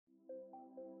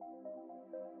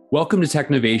Welcome to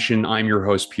Technovation. I'm your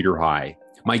host, Peter High.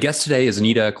 My guest today is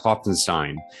Anita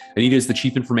Klopfenstein. Anita is the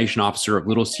Chief Information Officer of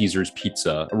Little Caesars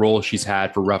Pizza, a role she's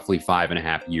had for roughly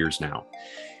 5.5 years now.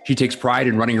 She takes pride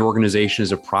in running her organization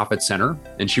as a profit center,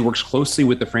 and she works closely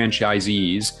with the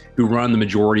franchisees who run the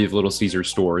majority of Little Caesars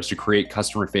stores to create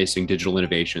customer-facing digital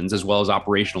innovations as well as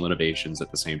operational innovations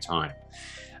at the same time.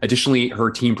 Additionally,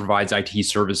 her team provides IT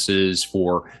services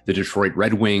for the Detroit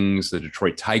Red Wings, the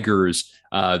Detroit Tigers,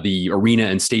 the arena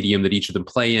and stadium that each of them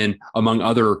play in, among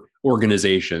other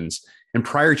organizations. And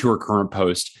prior to her current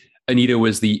post, Anita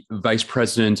was the Vice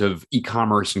President of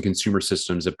E-commerce and Consumer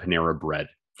Systems at Panera Bread.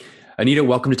 Anita,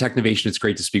 welcome to Technovation. It's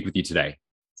great to speak with you today.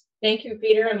 Thank you,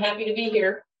 Peter. I'm happy to be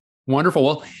here. Wonderful.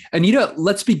 Well, Anita,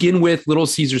 let's begin with Little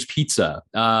Caesars Pizza.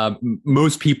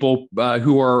 Most people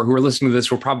who are listening to this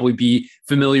will probably be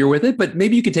familiar with it, but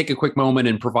maybe you could take a quick moment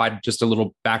and provide just a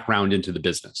little background into the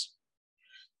business.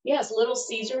 Yes, Little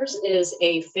Caesars is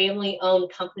a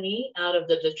family-owned company out of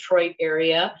the Detroit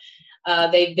area.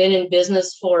 They've been in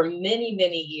business for many,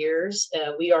 many years.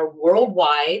 We are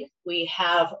worldwide. We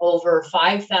have over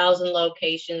 5,000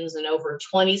 locations in over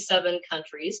 27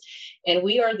 countries, and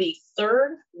we are the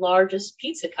third largest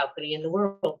pizza company in the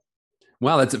world.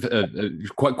 Wow, that's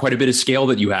quite a bit of scale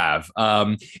that you have.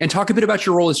 And talk a bit about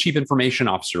your role as Chief Information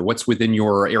Officer. What's within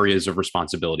your areas of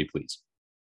responsibility, please?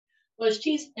 Well, as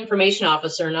Chief Information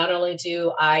Officer, not only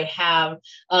do I have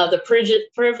the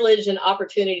privilege and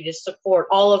opportunity to support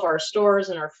all of our stores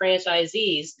and our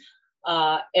franchisees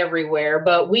everywhere,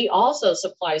 but we also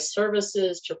supply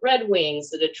services to Red Wings,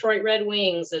 the Detroit Red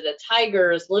Wings, the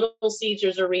Tigers, Little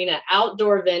Caesars Arena,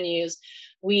 outdoor venues.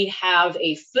 We have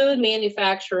a food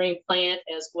manufacturing plant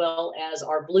as well as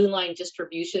our Blue Line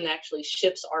distribution that actually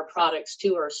ships our products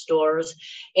to our stores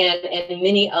and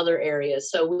many other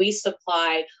areas. So we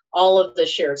supply all of the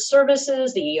shared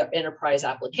services, the enterprise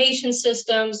application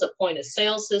systems, the point of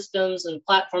sale systems and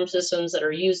platform systems that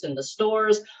are used in the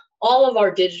stores, all of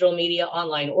our digital media,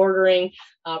 online ordering,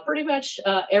 pretty much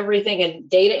everything, and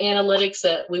data analytics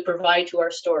that we provide to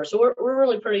our stores. So we're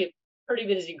really pretty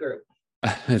busy group.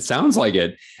 It sounds like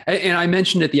it. And I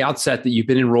mentioned at the outset that you've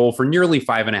been in role for nearly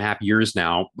 5.5 years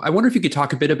now. I wonder if you could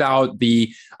talk a bit about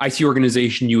the IT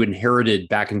organization you inherited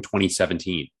back in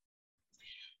 2017.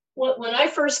 Well, when I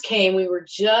first came, we were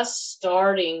just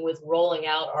starting with rolling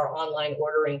out our online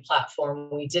ordering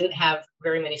platform. We didn't have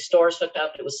very many stores hooked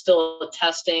up. It was still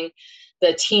testing.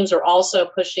 The teams are also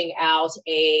pushing out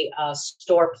a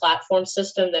store platform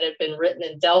system that had been written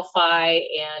in Delphi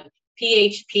and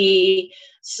PHP.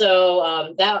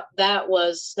 So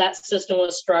that system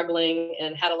was struggling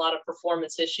and had a lot of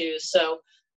performance issues. So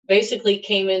basically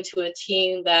came into a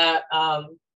team that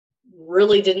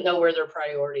really didn't know where their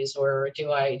priorities were.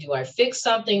 Do I fix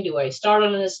something? Do I start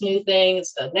on this new thing?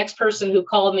 It's the next person who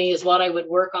called me is what I would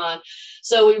work on.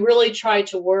 So we really tried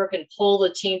to work and pull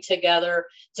the team together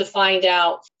to find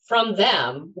out from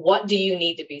them, what do you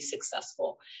need to be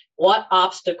successful? What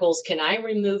obstacles can I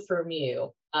remove from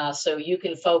you so you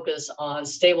can focus on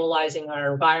stabilizing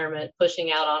our environment,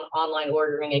 pushing out on online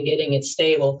ordering and getting it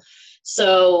stable.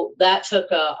 So that took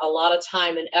a lot of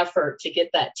time and effort to get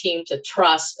that team to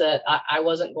trust that I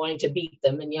wasn't going to beat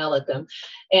them and yell at them.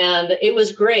 And it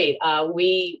was great.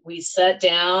 We sat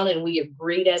down and we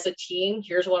agreed as a team,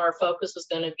 here's what our focus was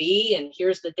going to be, and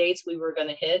here's the dates we were going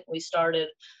to hit. We started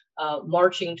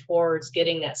marching towards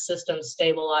getting that system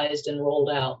stabilized and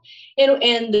rolled out.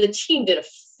 And the team did a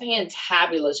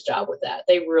fantabulous job with that.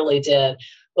 They really did.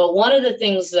 But one of the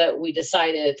things that we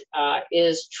decided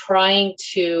is trying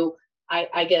to,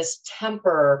 I guess,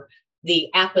 temper the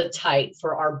appetite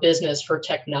for our business for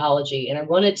technology. And I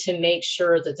wanted to make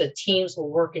sure that the teams were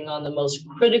working on the most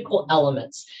critical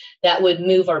elements that would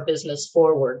move our business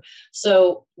forward.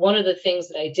 So one of the things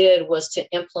that I did was to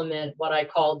implement what I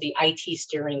called the IT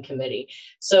steering committee.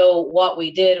 So what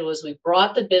we did was we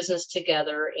brought the business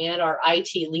together and our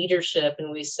IT leadership,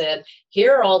 and we said,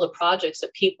 here are all the projects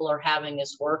that people are having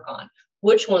us work on.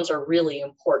 Which ones are really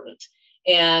important?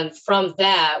 And from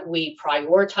that, we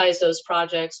prioritize those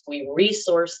projects, we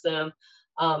resource them.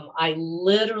 I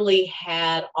literally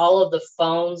had all of the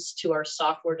phones to our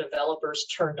software developers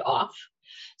turned off,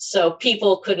 so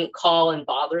people couldn't call and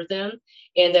bother them.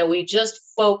 And then we just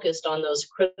focused on those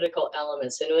critical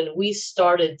elements. And when we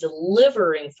started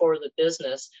delivering for the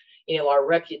business, our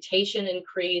reputation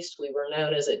increased. We were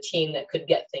known as a team that could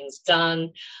get things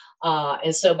done.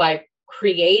 And so by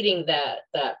creating that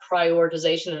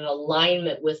prioritization and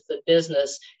alignment with the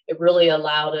business, it really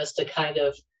allowed us to kind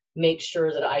of make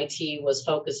sure that IT was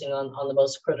focusing on the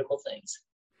most critical things.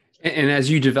 And as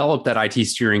you developed that IT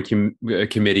steering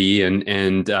committee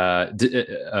and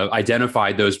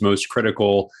identified those most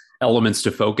critical elements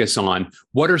to focus on,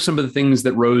 what are some of the things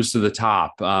that rose to the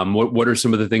top? What are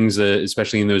some of the things,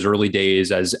 especially in those early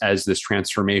days, as this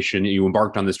transformation, you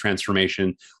embarked on this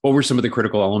transformation? What were some of the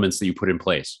critical elements that you put in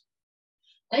place?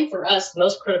 I think for us, the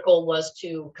most critical was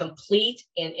to complete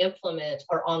and implement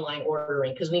our online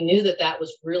ordering because we knew that that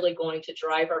was really going to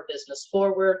drive our business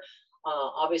forward.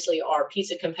 Obviously, our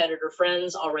pizza competitor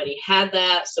friends already had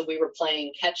that, so we were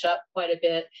playing catch up quite a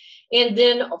bit. And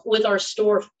then with our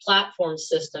store platform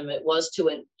system, it was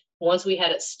once we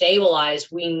had it stabilized,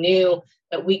 we knew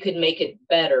that we could make it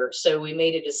better. So we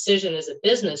made a decision as a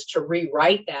business to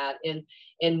rewrite that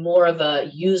in more of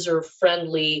a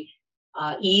user-friendly,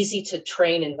 easy to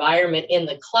train environment in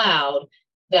the cloud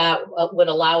that would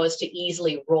allow us to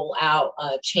easily roll out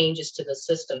changes to the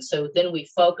system. So then we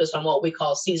focused on what we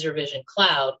call Caesar Vision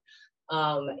Cloud,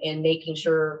 and making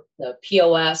sure the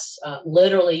POS,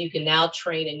 literally you can now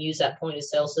train and use that point of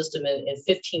sale system in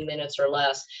 15 minutes or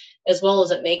less, as well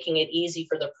as it making it easy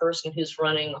for the person who's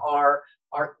running our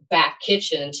back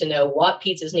kitchen to know what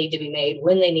pizzas need to be made,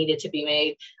 when they needed to be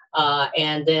made,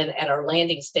 and then at our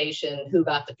landing station, who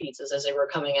got the pizzas as they were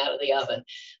coming out of the oven.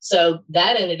 So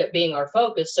that ended up being our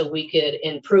focus so we could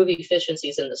improve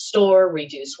efficiencies in the store,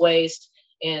 reduce waste,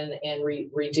 and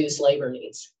reduce labor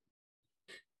needs.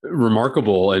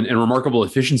 Remarkable and remarkable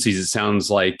efficiencies. It sounds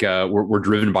like we're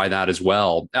driven by that as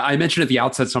well. I mentioned at the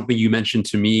outset something you mentioned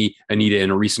to me, Anita, in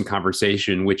a recent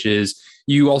conversation, which is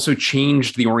you also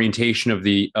changed the orientation of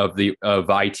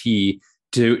IT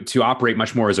to operate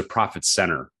much more as a profit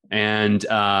center and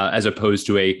as opposed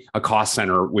to a cost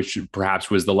center, which perhaps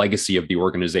was the legacy of the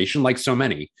organization, like so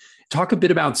many. Talk a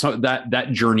bit about that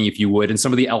journey, if you would, and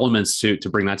some of the elements to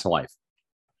bring that to life.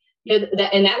 Yeah,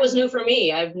 and that was new for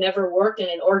me. I've never worked in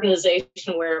an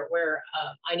organization where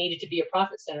I needed to be a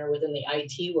profit center within the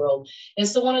IT world. And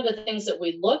so one of the things that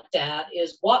we looked at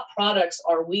is what products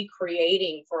are we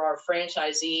creating for our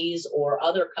franchisees or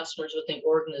other customers within the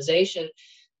organization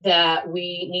that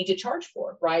we need to charge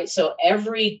for, right? So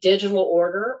every digital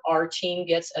order, our team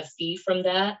gets a fee from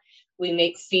that. We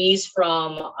make fees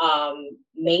from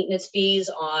maintenance fees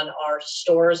on our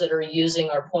stores that are using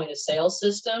our point of sale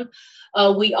system.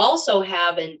 We also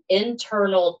have an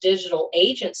internal digital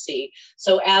agency.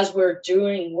 So as we're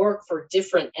doing work for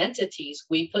different entities,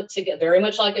 we put together, very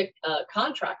much like a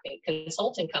contracting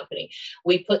consulting company,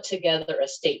 we put together a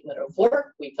statement of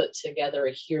work. We put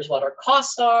together, here's what our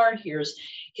costs are. Here's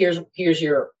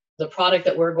the product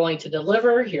that we're going to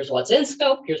deliver. Here's what's in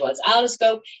scope. Here's what's out of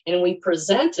scope. And we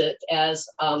present it as,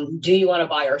 do you want to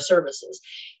buy our services?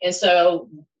 And so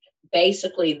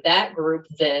basically that group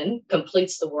then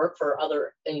completes the work for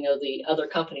the other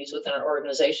companies within our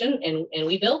organization, and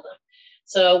we build them.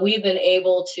 So we've been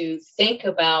able to think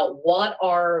about what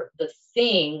are the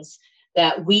things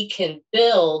that we can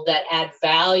build that add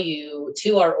value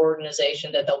to our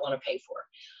organization that they'll want to pay for.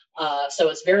 So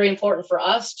it's very important for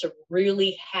us to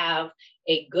really have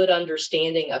a good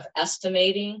understanding of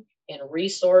estimating and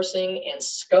resourcing and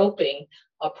scoping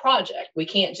a project. We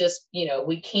can't just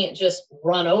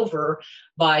run over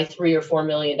by $3 or $4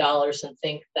 million and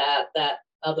think that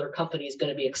other company is going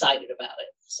to be excited about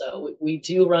it. So we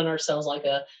do run ourselves like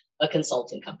a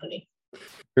consulting company.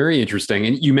 Very interesting.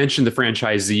 And you mentioned the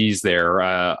franchisees there.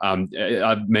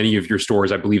 Many of your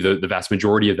stores, I believe the vast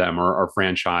majority of them are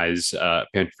franchisee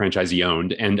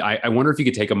owned. And I wonder if you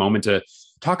could take a moment to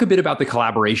talk a bit about the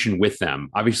collaboration with them.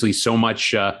 Obviously, so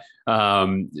much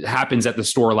happens at the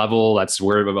store level. That's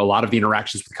where a lot of the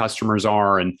interactions with customers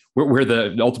are and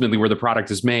ultimately where the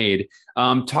product is made.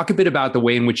 Talk a bit about the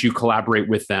way in which you collaborate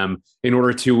with them in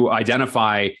order to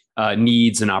identify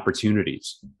needs and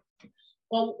opportunities.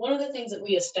 Well, one of the things that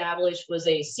we established was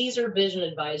a Caesar Vision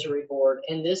Advisory Board,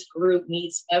 and this group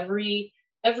meets every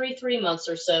 3 months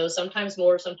or so, sometimes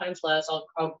more, sometimes less.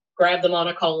 I'll grab them on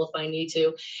a call if I need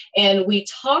to. And we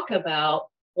talk about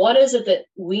what is it that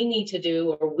we need to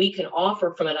do or we can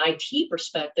offer from an IT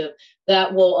perspective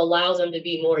that will allow them to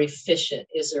be more efficient.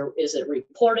 Is it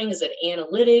reporting? Is it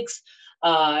analytics?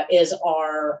 Is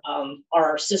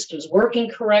our systems working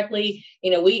correctly?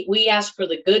 We ask for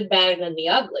the good, bad, and the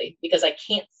ugly because I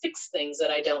can't fix things that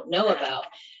I don't know about.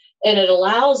 And it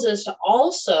allows us to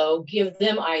also give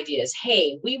them ideas.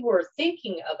 Hey, we were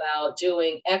thinking about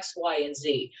doing X, Y, and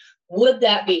Z. Would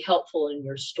that be helpful in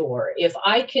your store? If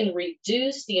I can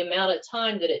reduce the amount of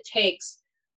time that it takes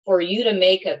for you to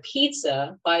make a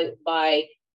pizza by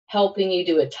helping you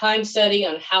do a time study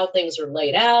on how things are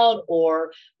laid out,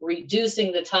 or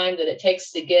reducing the time that it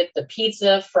takes to get the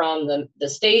pizza from the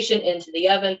station into the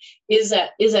oven. Is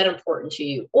that important to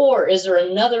you? Or is there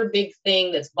another big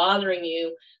thing that's bothering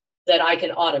you that I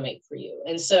can automate for you?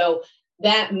 And so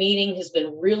that meeting has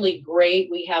been really great.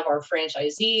 We have our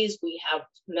franchisees, we have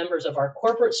members of our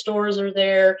corporate stores are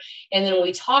there. And then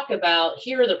we talk about,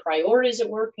 here are the priorities that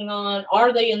we're working on.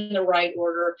 Are they in the right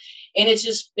order? And it's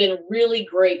just been really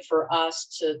great for us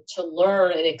to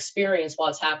learn and experience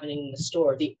what's happening in the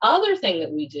store. The other thing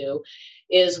that we do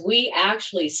is we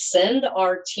actually send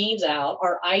our teams out,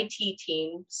 our IT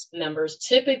teams members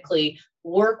typically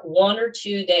work 1 or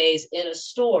 2 days in a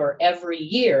store every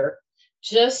year,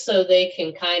 just so they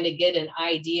can kind of get an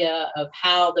idea of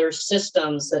how their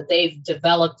systems that they've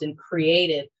developed and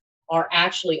created are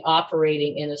actually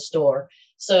operating in a store.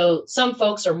 So some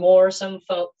folks are more, some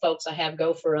folks I have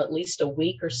go for at least a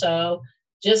week or so,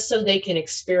 just so they can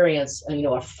experience,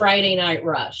 a Friday night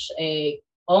rush,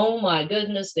 oh my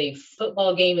goodness, the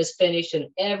football game is finished and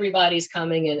everybody's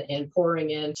coming in and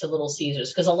pouring into Little Caesars.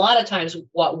 Because a lot of times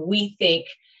what we think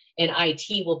in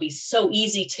IT will be so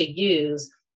easy to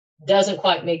use doesn't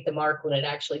quite make the mark when it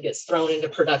actually gets thrown into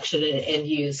production and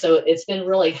used. So it's been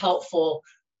really helpful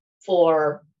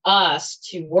for us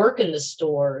to work in the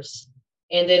stores.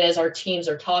 And then as our teams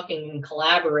are talking and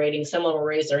collaborating, someone will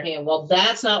raise their hand. Well,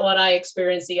 that's not what I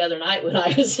experienced the other night when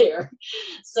I was here.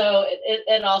 So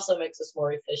it also makes us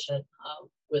more efficient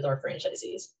with our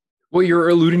franchisees. Well, you're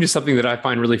alluding to something that I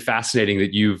find really fascinating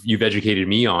that you've educated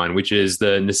me on, which is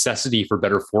the necessity for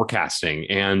better forecasting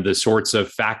and the sorts of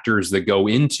factors that go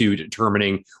into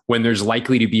determining when there's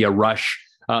likely to be a rush,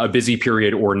 a busy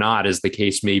period or not, as the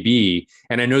case may be.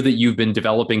 And I know that you've been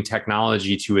developing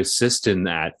technology to assist in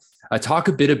that. Talk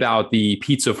a bit about the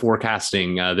pizza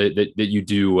forecasting that you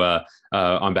do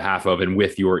on behalf of and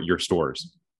with your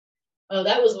stores. Oh,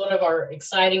 that was one of our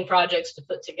exciting projects to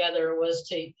put together, was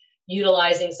to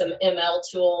utilizing some ML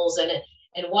tools.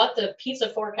 And what the pizza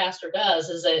forecaster does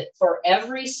is that for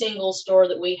every single store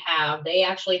that we have, they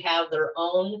actually have their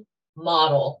own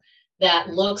model that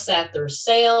looks at their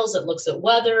sales, it looks at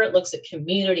weather, it looks at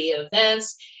community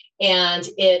events, and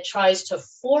it tries to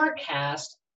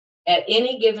forecast at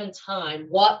any given time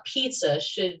what pizza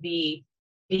should be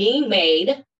being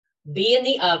made, be in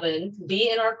the oven, be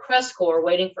in our crest core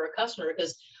waiting for a customer,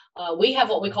 because we have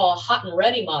what we call a hot and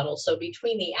ready model. So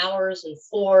between the hours and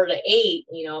 4 to 8,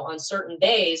 on certain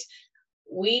days,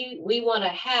 we want to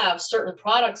have certain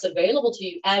products available to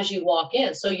you as you walk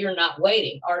in, so you're not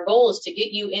waiting. Our goal is to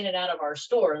get you in and out of our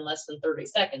store in less than 30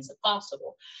 seconds if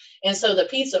possible. And so the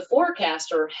pizza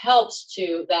forecaster helps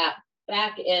to that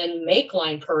back end make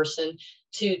line person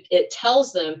it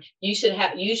tells them you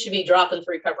should be dropping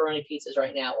 3 pepperoni pizzas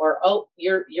right now, or, oh,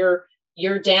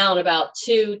 you're down about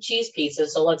 2 cheese pizzas,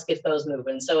 so let's get those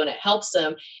moving. So, and it helps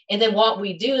them. And then what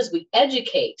we do is we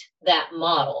educate that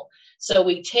model. So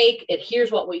we take it,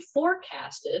 here's what we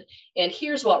forecasted, and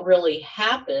here's what really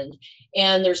happened.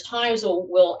 And there's times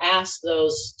we'll ask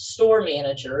those store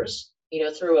managers,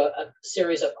 through a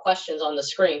series of questions on the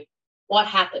screen, what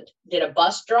happened? Did a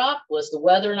bus drop? Was the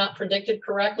weather not predicted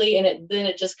correctly? And then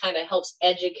it just kind of helps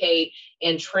educate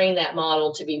and train that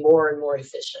model to be more and more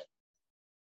efficient.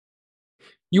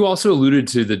 You also alluded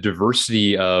to the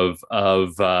diversity of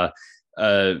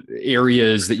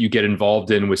areas that you get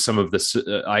involved in with some of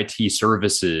the IT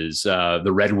services,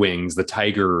 the Red Wings, the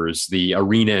Tigers, the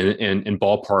arena and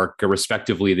ballpark,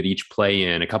 respectively, that each play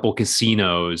in, a couple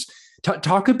casinos.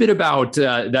 Talk a bit about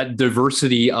that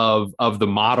diversity of the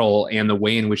model and the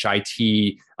way in which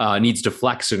IT needs to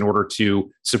flex in order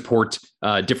to support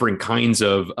different kinds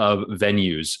of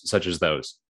venues such as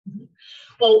those.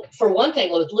 Well, for one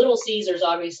thing, with Little Caesars,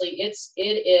 obviously, it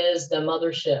is the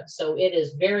mothership. So it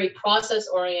is very process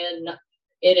oriented.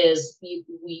 It is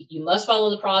you must follow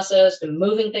the process. And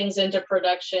moving things into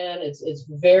production, it's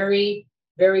very,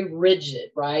 very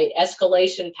rigid, right?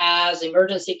 Escalation paths,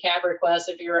 emergency cab requests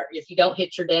if you don't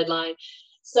hit your deadline.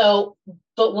 So,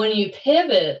 but when you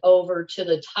pivot over to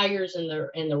the Tigers and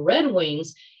the Red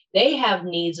Wings, they have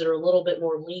needs that are a little bit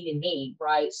more lean and mean,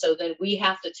 right? So then we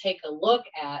have to take a look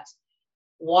at,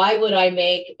 why would I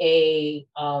make a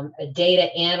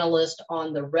data analyst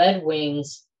on the Red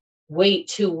Wings wait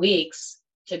 2 weeks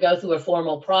to go through a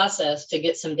formal process to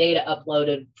get some data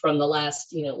uploaded from the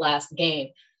last game?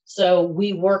 So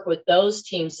we work with those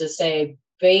teams to say,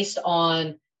 based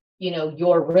on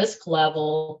your risk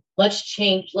level, let's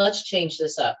change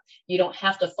this up. You don't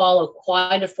have to follow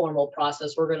quite a formal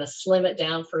process. We're going to slim it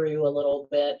down for you a little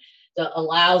bit. that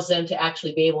allows them to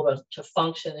actually be able to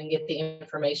function and get the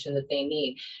information that they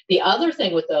need. The other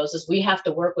thing with those is we have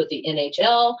to work with the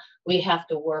NHL, we have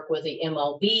to work with the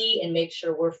MLB and make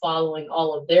sure we're following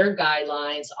all of their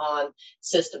guidelines on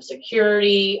system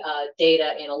security,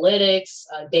 data analytics,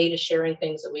 data sharing,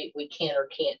 things that we can or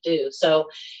can't do. So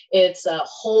it's a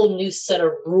whole new set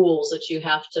of rules that you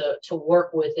have to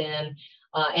work within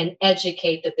and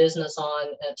educate the business on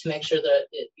to make sure that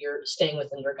you're staying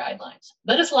within their guidelines.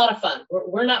 But it's a lot of fun.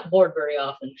 We're not bored very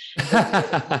often.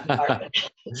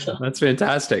 So. That's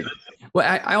fantastic. Well,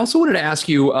 I also wanted to ask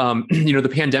you, the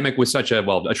pandemic was such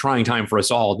a trying time for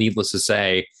us all, needless to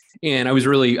say. And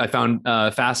I found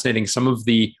fascinating some of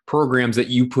the programs that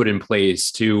you put in place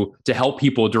to help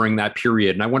people during that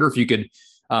period. And I wonder if you could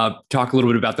talk a little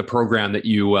bit about the program that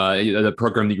you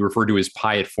referred to as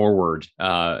Pay It Forward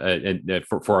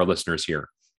for our listeners here.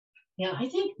 Yeah, I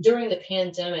think during the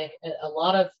pandemic, a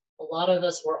lot of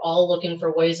us were all looking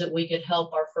for ways that we could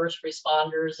help our first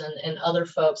responders and other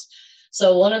folks.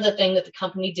 So one of the things that the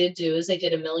company did do is they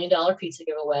did $1 million pizza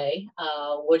giveaway,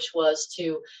 which was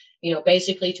to,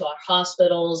 basically to our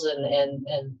hospitals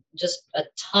and just a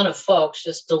ton of folks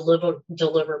just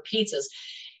deliver pizzas.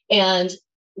 And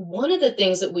one of the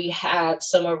things that we had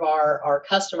some of our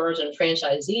customers and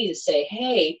franchisees say,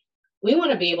 hey, we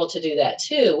want to be able to do that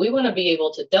too. We want to be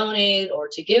able to donate or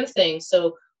to give things.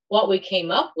 So what we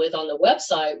came up with on the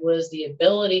website was the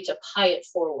ability to pay it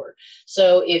forward.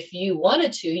 So if you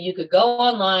wanted to, you could go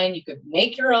online, you could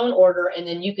make your own order, and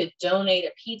then you could donate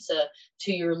a pizza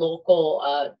to your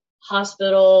local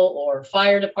hospital or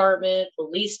fire department,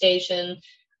 police station.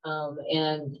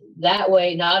 And that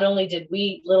way, not only did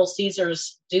we, Little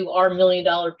Caesars, do our $1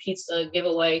 million pizza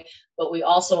giveaway, but we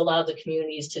also allowed the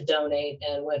communities to donate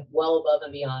and went well above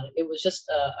and beyond. It was just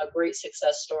a great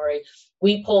success story.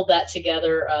 We pulled that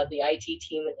together, the IT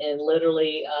team, in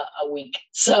literally a week.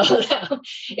 So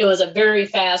it was a very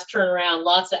fast turnaround,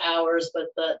 lots of hours, but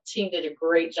the team did a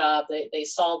great job. They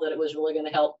saw that it was really going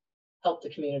to help the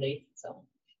community. So.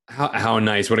 How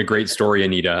nice. What a great story,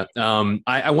 Anita.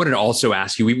 I wanted to also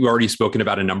ask you, we've already spoken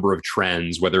about a number of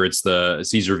trends, whether it's the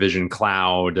Caesar Vision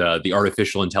Cloud, the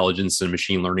artificial intelligence and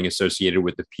machine learning associated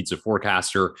with the Pizza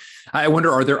Forecaster. I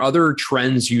wonder, are there other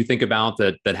trends you think about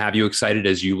that have you excited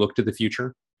as you look to the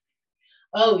future?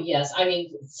 Oh, yes. I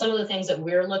mean, some of the things that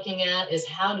we're looking at is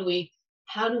how do we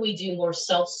do more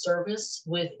self-service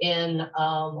within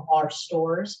our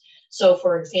stores? So,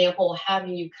 for example,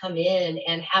 having you come in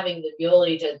and having the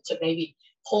ability to maybe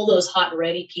pull those hot and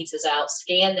ready pizzas out,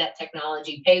 scan that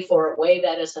technology, pay for it, wave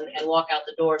at us, and walk out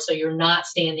the door, so you're not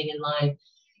standing in line.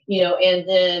 And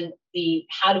then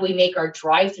how do we make our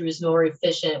drive-throughs more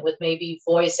efficient with maybe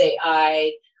voice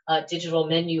AI, digital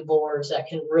menu boards that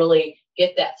can really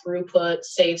get that throughput,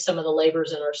 save some of the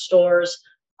labors in our stores,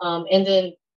 and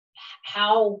then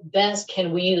how best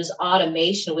can we use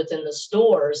automation within the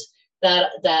stores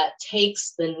that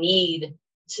takes the need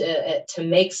to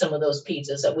make some of those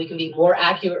pizzas, that we can be more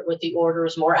accurate with the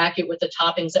orders, more accurate with the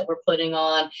toppings that we're putting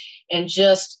on, and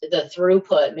just the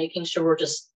throughput, making sure we're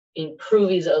just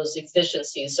improving those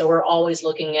efficiencies. So we're always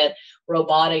looking at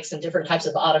robotics and different types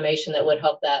of automation that would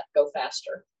help that go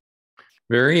faster.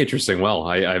 Very interesting. Well,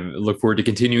 I look forward to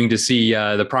continuing to see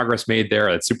the progress made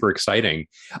there. That's super exciting.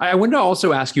 I wanted to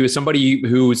also ask you, as somebody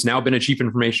who's now been a chief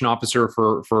information officer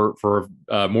for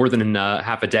more than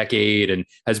half a decade and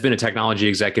has been a technology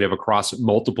executive across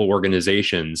multiple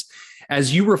organizations,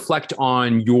 as you reflect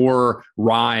on your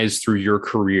rise through your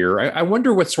career, I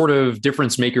wonder what sort of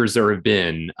difference makers there have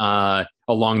been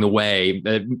along the way,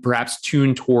 perhaps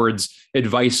tuned towards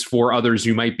advice for others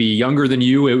who might be younger than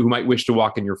you, who might wish to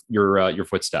walk in your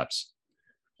footsteps.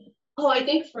 Oh, I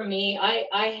think for me,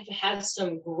 I have had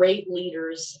some great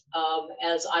leaders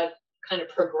as I've kind of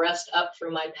progressed up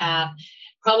through my path.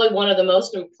 Probably one of the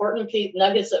most important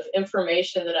nuggets of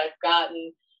information that I've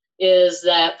gotten is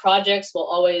that projects will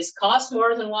always cost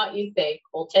more than what you think,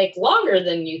 will take longer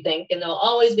than you think, and they'll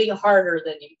always be harder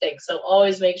than you think. So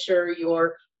always make sure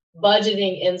you're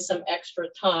budgeting in some extra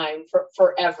time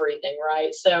for everything,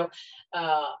 right? So,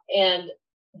 and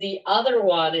the other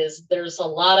one is there's a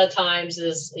lot of times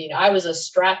I was a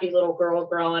strappy little girl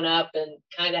growing up and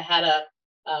kind of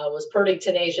was pretty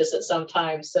tenacious at some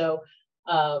times. So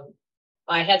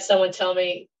I had someone tell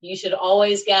me, you should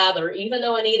always gather, even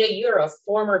though Anita, you're a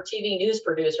former TV news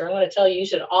producer, I'm going to tell you, you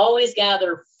should always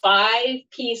gather 5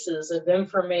 pieces of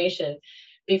information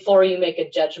before you make a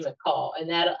judgment call. And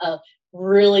that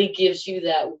really gives you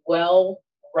that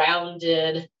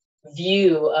well-rounded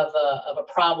view of a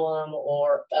problem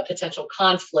or a potential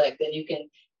conflict, and you can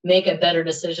make a better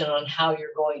decision on how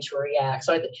you're going to react.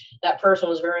 So that person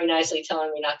was very nicely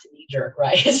telling me not to knee jerk,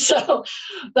 right? So,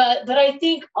 but I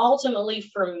think ultimately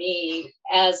for me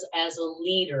as a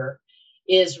leader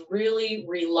is really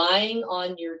relying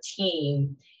on your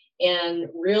team and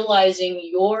realizing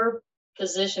your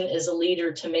position as a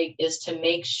leader to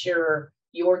make sure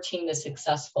your team is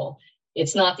successful.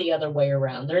 It's not the other way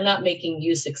around. They're not making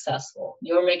you successful.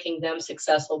 You're making them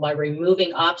successful by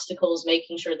removing obstacles,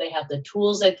 making sure they have the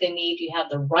tools that they need. You have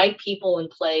the right people in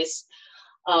place.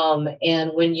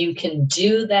 And when you can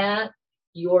do that,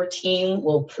 your team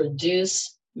will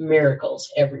produce miracles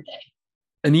every day.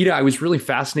 Anita, I was really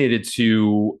fascinated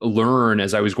to learn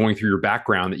as I was going through your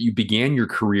background that you began your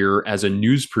career as a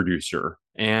news producer.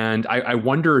 And I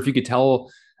wonder if you could tell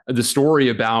the story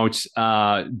about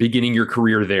beginning your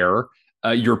career there,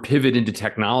 your pivot into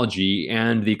technology,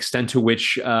 and the extent to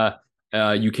which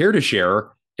you care to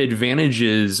share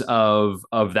advantages of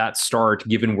that start,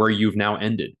 given where you've now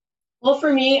ended. Well,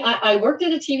 for me, I worked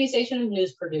at a TV station as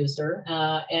news producer.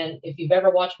 And if you've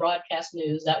ever watched broadcast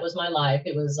news, that was my life.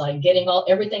 It was like getting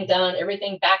everything done,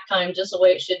 everything back time, just the way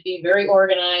it should be, very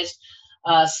organized,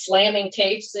 slamming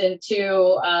tapes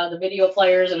into the video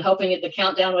players and hoping that the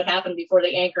countdown would happen before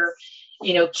the anchor,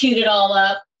 queued it all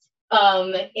up.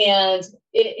 And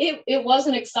it was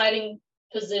an exciting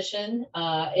position.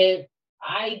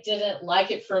 I didn't like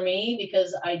it for me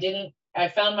because I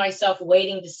found myself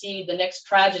waiting to see the next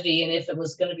tragedy and if it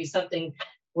was going to be something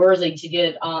worthy to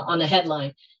get on the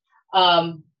headline.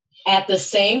 At the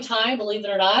same time, believe it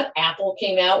or not, Apple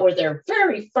came out with their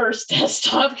very first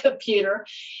desktop computer.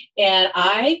 And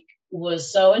I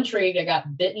was so intrigued. I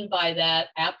got bitten by that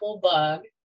Apple bug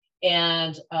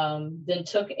and then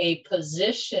took a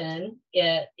position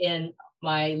in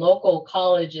my local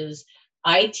college's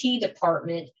IT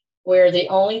department, where the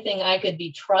only thing I could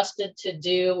be trusted to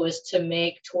do was to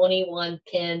make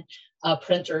 21-pin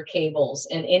printer cables.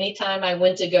 And anytime I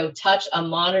went to go touch a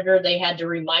monitor, they had to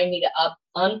remind me to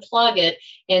unplug it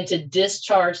and to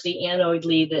discharge the anode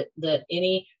lead that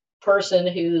any person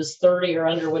who's 30 or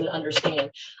under wouldn't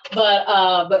understand.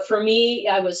 But for me,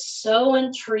 I was so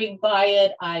intrigued by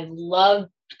it. I loved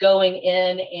going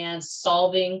in and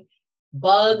solving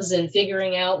bugs and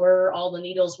figuring out where all the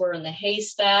needles were in the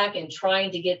haystack and trying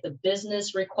to get the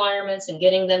business requirements and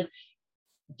getting them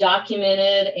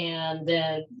documented and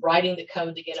then writing the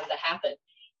code to get them to happen.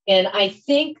 And I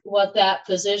think what that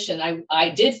position, I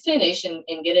did finish and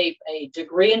get a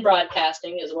degree in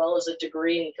broadcasting as well as a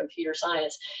degree in computer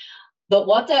science. But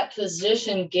what that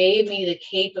position gave me the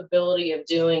capability of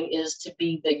doing is to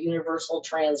be the universal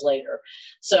translator.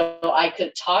 So I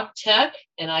could talk tech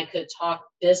and I could talk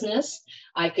business.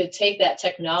 I could take that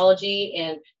technology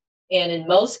and in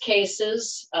most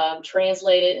cases,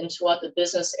 translate it into what the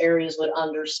business areas would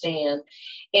understand.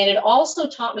 And it also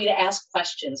taught me to ask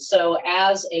questions. So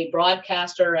as a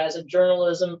broadcaster, as a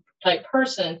journalism type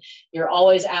person, you're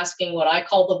always asking what I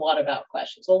call the what about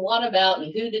questions. Well, what about,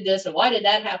 and who did this, and why did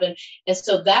that happen? And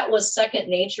so that was second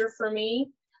nature for me.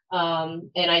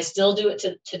 And I still do it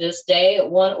to this day. At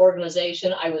one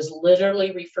organization, I was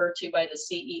literally referred to by the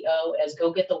CEO as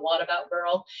 "go get the what about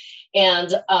girl,"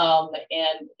 and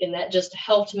that just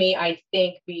helped me, I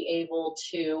think, be able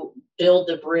to build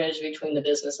the bridge between the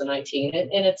business and IT,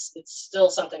 and it's still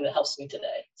something that helps me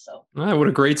today. So, what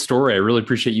a great story! I really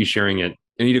appreciate you sharing it.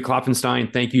 Anita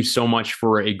Klopfenstein, thank you so much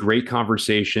for a great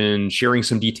conversation, sharing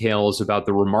some details about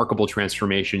the remarkable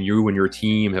transformation you and your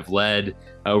team have led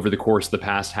over the course of the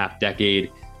past half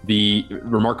decade, the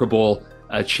remarkable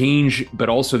change, but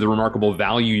also the remarkable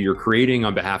value you're creating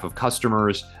on behalf of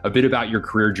customers, a bit about your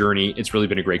career journey. It's really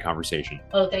been a great conversation.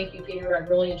 Oh, thank you, Peter. I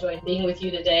really enjoyed being with you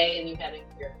today and you having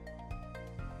me here.